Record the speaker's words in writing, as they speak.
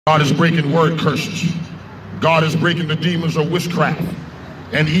God is breaking word curses. God is breaking the demons of witchcraft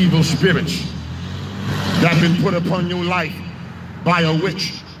and evil spirits that have been put upon your life by a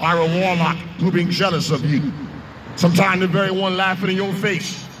witch or a warlock who been jealous of you. Sometimes the very one laughing in your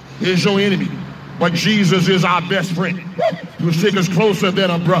face is your enemy. But Jesus is our best friend, who sticks us closer than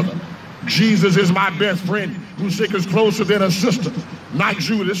a brother. Jesus is my best friend, who sticks us closer than a sister. Not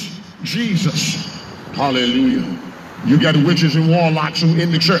Judas, Jesus. Hallelujah. You got witches and warlocks who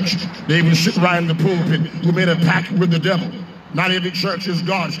in the church. They even sit right in the pulpit who made a pact with the devil. Not every church is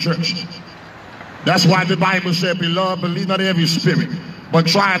God's church. That's why the Bible said, beloved, believe not every spirit, but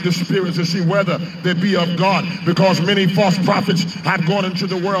try the spirits to see whether they be of God, because many false prophets have gone into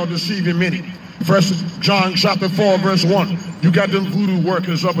the world deceiving many. First John chapter 4 verse 1. You got them voodoo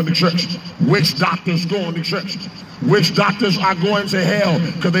workers up in the church. Witch doctors go in the church. Witch doctors are going to hell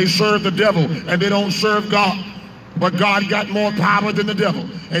because they serve the devil and they don't serve God. But God got more power than the devil,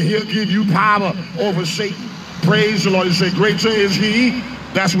 and he'll give you power over Satan. Praise the Lord. He said, greater is he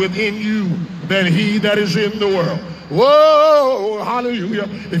that's within you than he that is in the world. Whoa, hallelujah.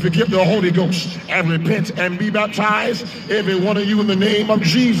 If you get the Holy Ghost and repent and be baptized, every one of you, in the name of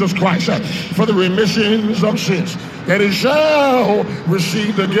Jesus Christ, for the remissions of sins, that it shall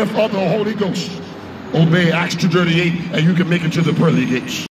receive the gift of the Holy Ghost. Obey Acts 2:38, and you can make it to the pearly gates.